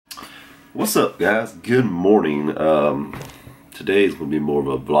What's up, guys? Good morning. Today is going to be more of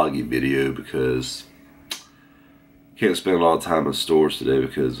a vloggy video because can't spend a lot of time in stores today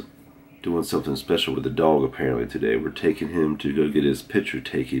because doing something special with the dog apparently today. We're taking him to go get his picture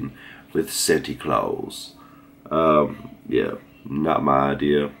taken with Santa Claus. Yeah, not my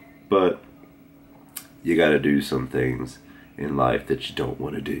idea, but you gotta do some things in life that you don't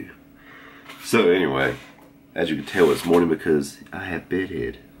want to do. So anyway, as you can tell it's morning because I have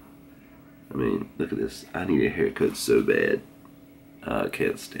bedhead. I mean, look at this. I need a haircut so bad. I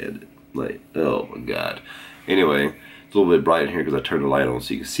can't stand it. Like, oh my god. Anyway, it's a little bit bright in here because I turned the light on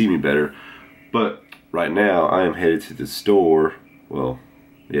so you can see me better. But right now, I am headed to the store. Well,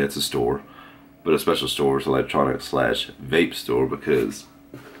 yeah, it's a store. But a special store. It's an electronics / vape store because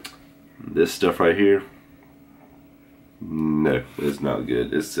this stuff right here, no, it's not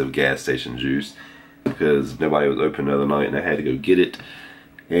good. It's some gas station juice because nobody was open the other night and I had to go get it.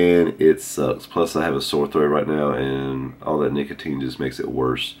 And it sucks. Plus I have a sore throat right now and all that nicotine just makes it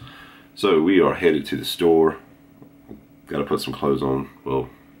worse. So we are headed to the store. Gotta put some clothes on. Well,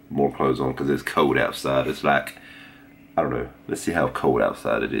 more clothes on because it's cold outside. It's like, I don't know. Let's see how cold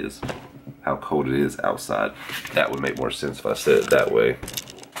outside it is. How cold it is outside. That would make more sense if I said it that way.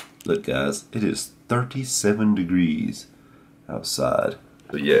 Look guys, it is 37 degrees outside.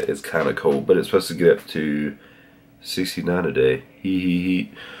 But yeah, it's kind of cold, but it's supposed to get up to 69 a day.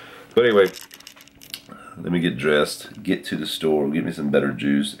 But anyway, let me get dressed, get to the store, get me some better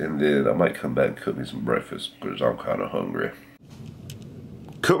juice, and then I might come back and cook me some breakfast because I'm kind of hungry.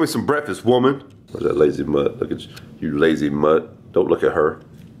 Cook me some breakfast, woman. Where's that lazy mutt? Look at you, lazy mutt. Don't look at her.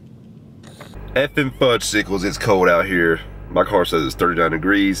 Effing fudge sickles, it's cold out here. My car says it's 39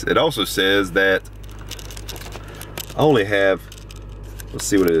 degrees. It also says that I only have, let's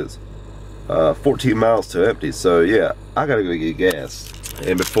see what it is. 14 miles to empty, so yeah, I gotta go get gas.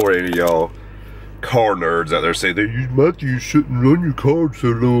 And before any of y'all car nerds out there say that Matthew shouldn't run your car so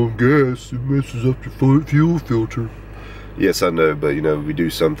low on gas, it messes up your fuel filter. Yes, I know, but you know, we do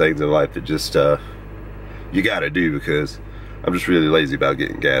some things in life that just you gotta do because I'm just really lazy about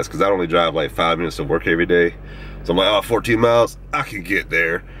getting gas because I only drive like 5 minutes to work every day. So I'm like, oh, 14 miles, I can get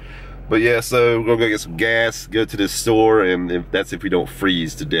there. But yeah, so we're gonna go get some gas, go to this store, and that's if we don't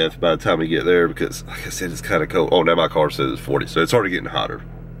freeze to death by the time we get there because, like I said, it's kind of cold. Oh, now my car says it's 40, so it's already getting hotter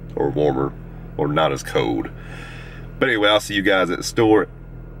or warmer or not as cold. But anyway, I'll see you guys at the store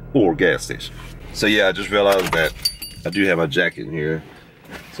or gas station. So yeah, I just realized that I do have my jacket in here,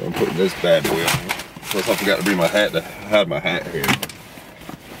 so I'm putting this bad boy on. Plus I forgot to bring my hat to hide my hat here.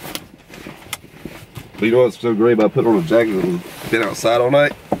 But you know what's so great about putting on a jacket and being outside all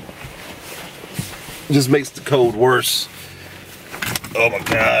night? It just makes the cold worse. Oh my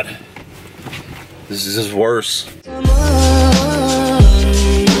god. This is just worse.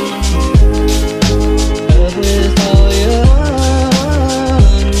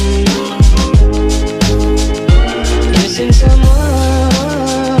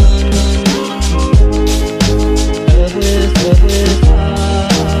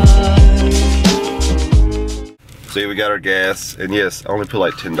 So yeah, we got our gas, and yes, I only put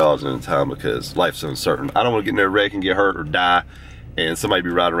like $10 in the time because life's uncertain. I don't want to get in a wreck and get hurt or die, and somebody be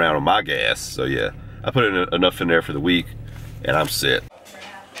riding around on my gas. So yeah, I put enough in there for the week, and I'm set.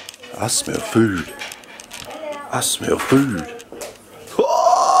 I smell food. I smell food. You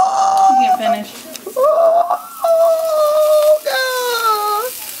can't finish.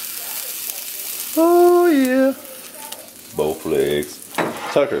 Oh yeah. Both legs.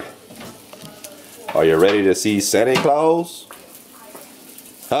 Tucker. Are you ready to see Santa Claus?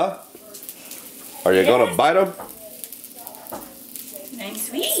 Huh? Are you gonna bite him? Nice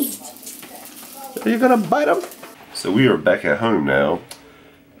sweet. Are you gonna bite him? So we are back at home now.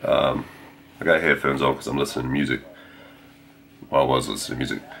 I got headphones on because I'm listening to music. Well, I was listening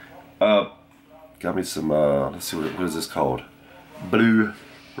to music. Got me some, let's see, what is this called? Blue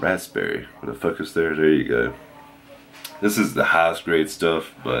raspberry. With a focus there, there you go. This is the highest grade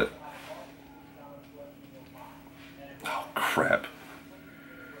stuff, but oh crap.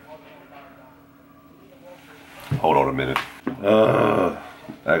 Hold on a minute. I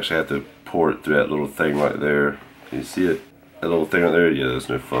actually have to pour it through that little thing right there. Can you see it? That little thing right there? Yeah, that's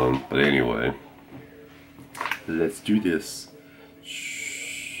no fun. But anyway, let's do this.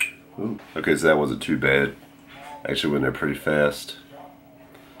 Shh. Ooh. Okay, so that wasn't too bad. Actually went there pretty fast.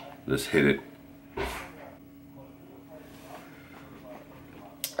 Let's hit it.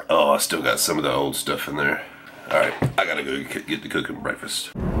 Oh, I still got some of the old stuff in there. Alright, I gotta go get the cooking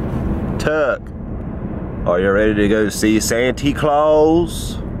breakfast. Tuck, are you ready to go see Santa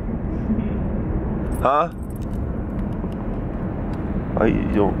Claus? Huh? Oh, you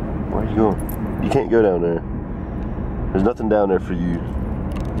don't. Where are you going? You can't go down there. There's nothing down there for you.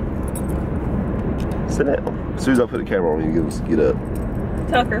 Sit down. As soon as I put the camera on you, get up.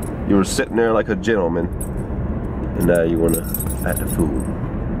 Tucker. You were sitting there like a gentleman, and now you want to act a fool.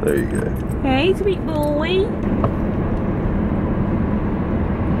 There you go. Hey, sweet boy.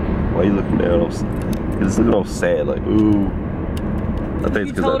 Why are you looking down? It's looking all sad, like, ooh. I think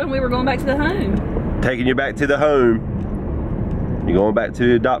it's because told him we were going back to the home. Taking you back to the home. You're going back to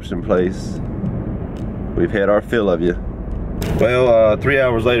the adoption place. We've had our fill of you. Well, 3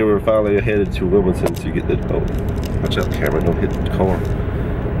 hours later, we're finally headed to Wilmington to get the, oh, watch out, camera, don't hit the car.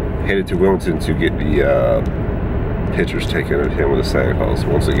 Headed to Wilmington to get the pictures taken of him with the Santa Claus.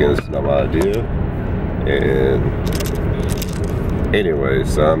 Once again, it's not my idea. And anyway,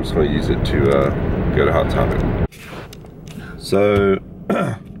 so I'm just gonna use it to go to Hot Topic. So,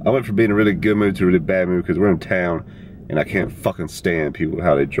 I went from being in a really good mood to a really bad mood because we're in town and I can't fucking stand people,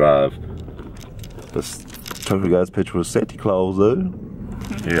 how they drive. Let's show you guys a picture of Santa Claus though.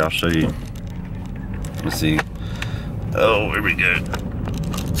 Here, I'll show you. Let's see. Oh, here we go.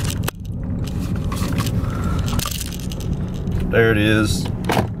 There it is.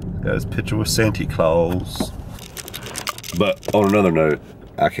 Got his picture with Santa Claus. But on another note,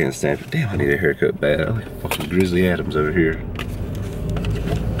 I can't stand it. Damn, I need a haircut bad. I like fucking Grizzly Adams over here.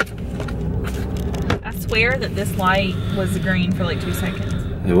 I swear that this light was green for like 2 seconds.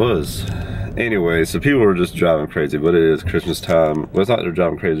 It was. Anyway, so people are just driving crazy, but it is Christmas time. Well, it's not that they're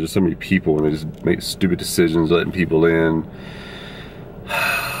driving crazy, there's so many people and they just make stupid decisions, letting people in.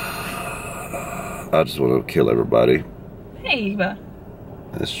 I just want to kill everybody. Hey, Eva.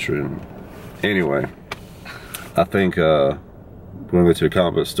 That's true. Anyway, I think we're gonna go to a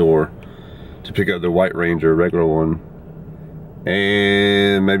comic book store to pick up the White Ranger, regular one,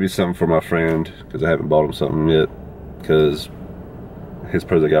 and maybe something for my friend, because I haven't bought him something yet, because his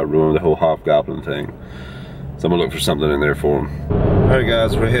present got ruined, the whole Hobgoblin thing. So I'm gonna look for something in there for him. Alright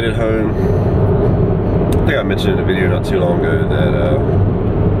guys, we're headed home. I think I mentioned in a video not too long ago that a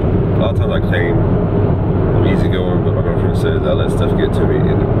lot of times I claim I'm easygoing, but my girlfriend says I let stuff get to me,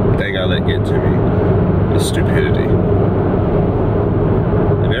 and the thing I let get to me is stupidity.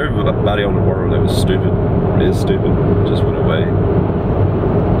 If everybody on the world that was stupid, or is stupid, just went away,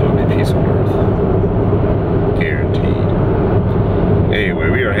 there would be peace on earth. Guaranteed. Anyway,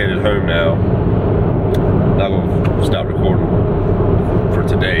 we are headed home now. Not gonna stop recording for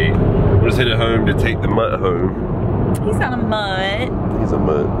today. We're just headed home to take the mutt home. He's not a mutt. He's a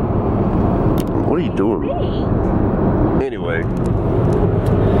mutt. What are you doing? Hey. Anyway,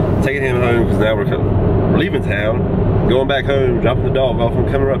 taking him home because now we're leaving town, going back home, dropping the dog off, and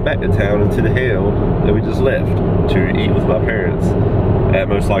coming right back to town into the hell that we just left to eat with my parents at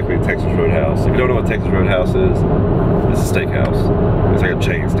most likely Texas Roadhouse. If you don't know what Texas Roadhouse is, it's a steakhouse. It's like a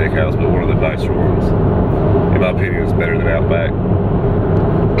chain steakhouse, but one of the nicer ones. In my opinion, it's better than Outback.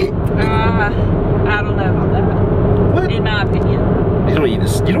 I don't know about that. What? In my opinion. You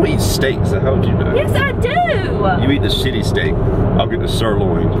don't eat steak, so how would you know? Yes, I do. You eat the shitty steak. I'll get the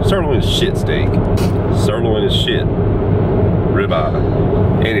sirloin. Sirloin is shit steak. Sirloin is shit.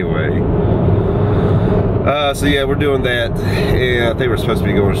 Ribeye. Anyway. So yeah, we're doing that. And I think we're supposed to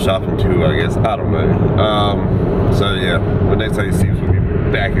be going shopping too, I guess. I don't know. So yeah, the next time you see us, we'll be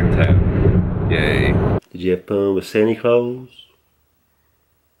back in town. Yay. Did you have fun with Santa Claus?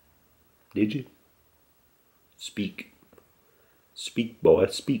 Did you? Speak. Speak, boy,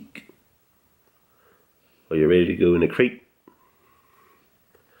 speak. Are you ready to go in the crate?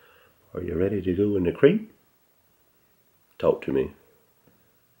 Are you ready to go in the crate? Talk to me.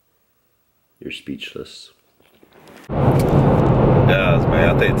 You're speechless. Guys,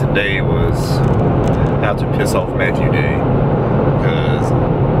 man, I think today was how to piss off Matthew Day. Because,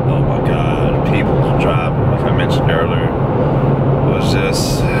 oh my God, people driving, like I mentioned earlier, was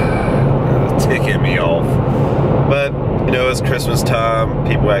just ticking me off. But, you know, it's Christmas time,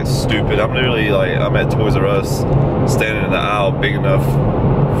 people act stupid. I'm literally like, I'm at Toys R Us, standing in the aisle big enough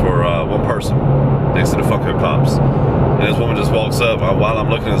for one person next to the Funko Pops. And this woman just walks up while I'm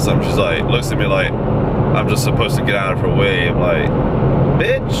looking at something, she's like, looks at me like I'm just supposed to get out of her way. I'm like,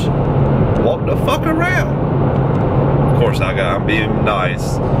 bitch, walk the fuck around. Of course, I'm being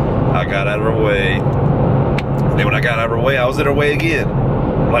nice. I got out of her way. And then when I got out of her way, I was in her way again.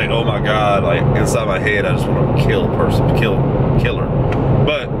 Like, oh my God, like inside my head, I just want to kill a person, kill her.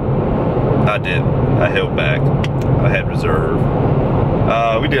 But I didn't. I held back. I had reserve.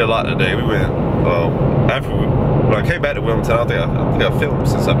 We did a lot today. We went, when I came back to Wilmington, I think I filmed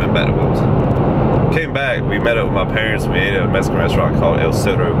since I've been back to Wilmington. Came back, we met up with my parents, we ate at a Mexican restaurant called El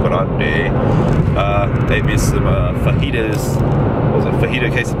Cerro Grande. Ate me some fajitas. What was a fajita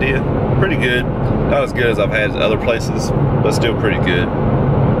quesadilla. Pretty good. Not as good as I've had at other places, but still pretty good.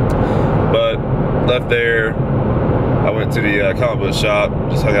 But left there, I went to the comic book shop,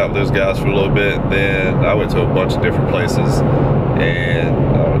 just hung out with those guys for a little bit. Then I went to a bunch of different places.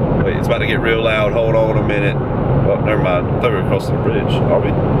 And wait, it's about to get real loud. Hold on a minute. Oh, never mind. I thought we were crossing the bridge. Are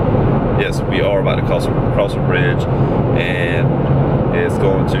we? Yes, we are about to cross a bridge. And it's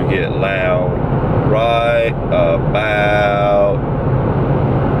going to get loud right about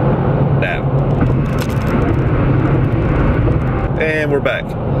now. And we're back.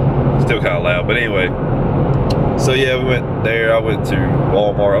 Still kind of loud, but anyway. So yeah, we went there. I went to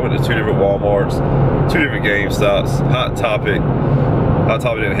Walmart. I went to 2 different Walmarts, 2 different GameStops. Hot Topic. Hot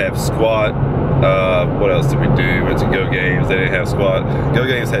Topic didn't have squat. What else did we do? Went to Go Games. They didn't have squat. Go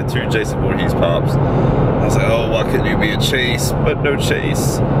Games had 2 Jason Voorhees pops. I was like, oh, why couldn't you be a Chase? But no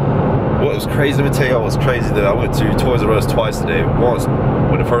Chase. What was crazy? Let me tell you what was crazy. That I went to Toys R Us twice today. Once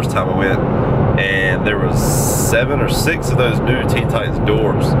when the first time I went, and there was 7 or 6 of those new Teen Titans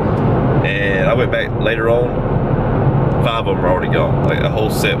doors. And I went back later on. 5 of them were already gone. Like the whole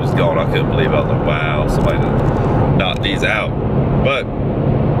set was gone. I couldn't believe it. I was like, wow, somebody knocked these out. But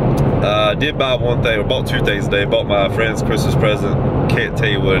I did buy one thing. I bought 2 things today. Bought my friend's Christmas present. Can't tell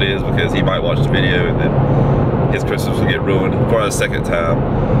you what it is because he might watch the video and then his Christmas will get ruined for a second time.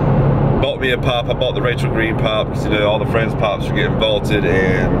 Bought me a pop. I bought the Rachel Green pop because, you know, all the friends' pops are getting vaulted,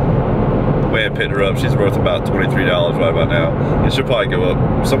 and went and picked her up. She's worth about $23 right about now. And she'll probably go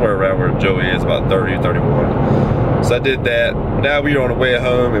up somewhere around where Joey is, about 30 or 31. So I did that. Now we are on the way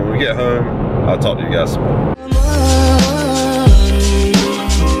home, and when we get home, I'll talk to you guys some more.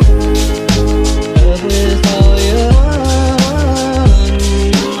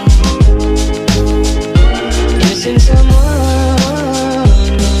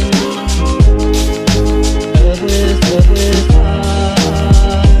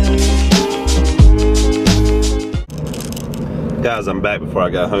 Guys, I'm back before I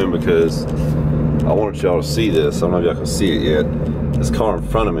got home because I wanted y'all to see this. I don't know if y'all can see it yet. This car in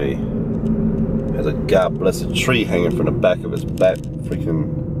front of me has a God blessed tree hanging from the back of its back freaking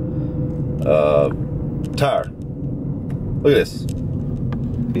tire. Look at this.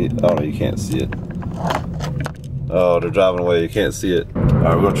 Oh no, you can't see it. Oh, they're driving away. You can't see it. All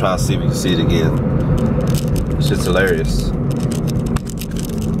right, we're gonna try and see if we can see it again. It's just hilarious.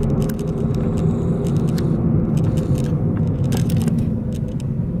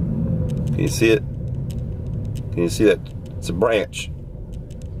 Can you see it? Can you see that? It's a branch.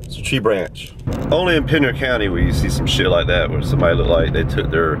 It's a tree branch. Only in Pender County where you see some shit like that, where somebody looked like they took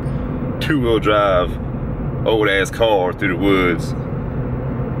their 2-wheel drive old ass car through the woods,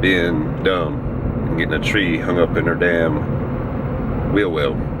 being dumb and getting a tree hung up in their damn wheel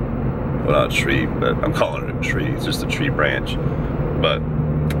well. Well, not a tree, but I'm calling it a tree. It's just a tree branch. But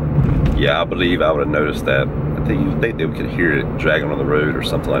yeah, I believe I would have noticed that. I think you think they could hear it dragging on the road or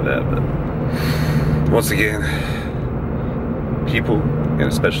something like that. But once again, people, and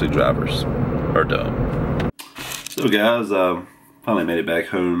especially drivers, are dumb. So guys, finally made it back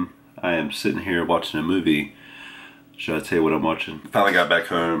home. I am sitting here watching a movie. Should I tell you what I'm watching? Finally got back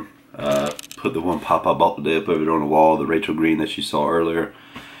home. Put the one pop I bought today up over there on the wall, the Rachel Green that you saw earlier.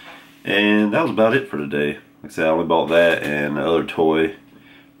 And that was about it for today. Like I said, I only bought that and the other toy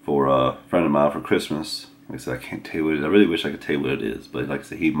for a friend of mine for Christmas. Like I said, I can't tell you what it is. I really wish I could tell you what it is, but like I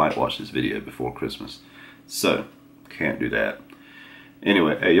said, he might watch this video before Christmas. So, can't do that.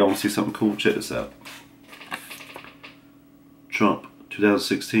 Anyway, hey, y'all want to see something cool? Check this out. Trump,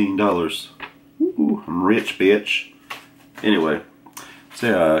 2016 dollars. Ooh, I'm rich, bitch. Anyway,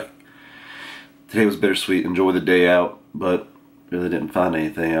 so today was bittersweet. Enjoy the day out, but really didn't find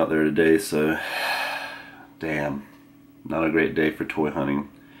anything out there today, so damn, not a great day for toy hunting.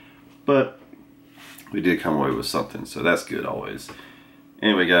 But we did come away with something, so that's good always.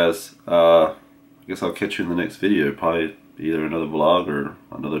 Anyway guys, I guess I'll catch you in the next video. Probably either another vlog or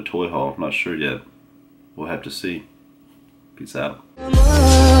another toy haul. I'm not sure yet. We'll have to see. Peace out.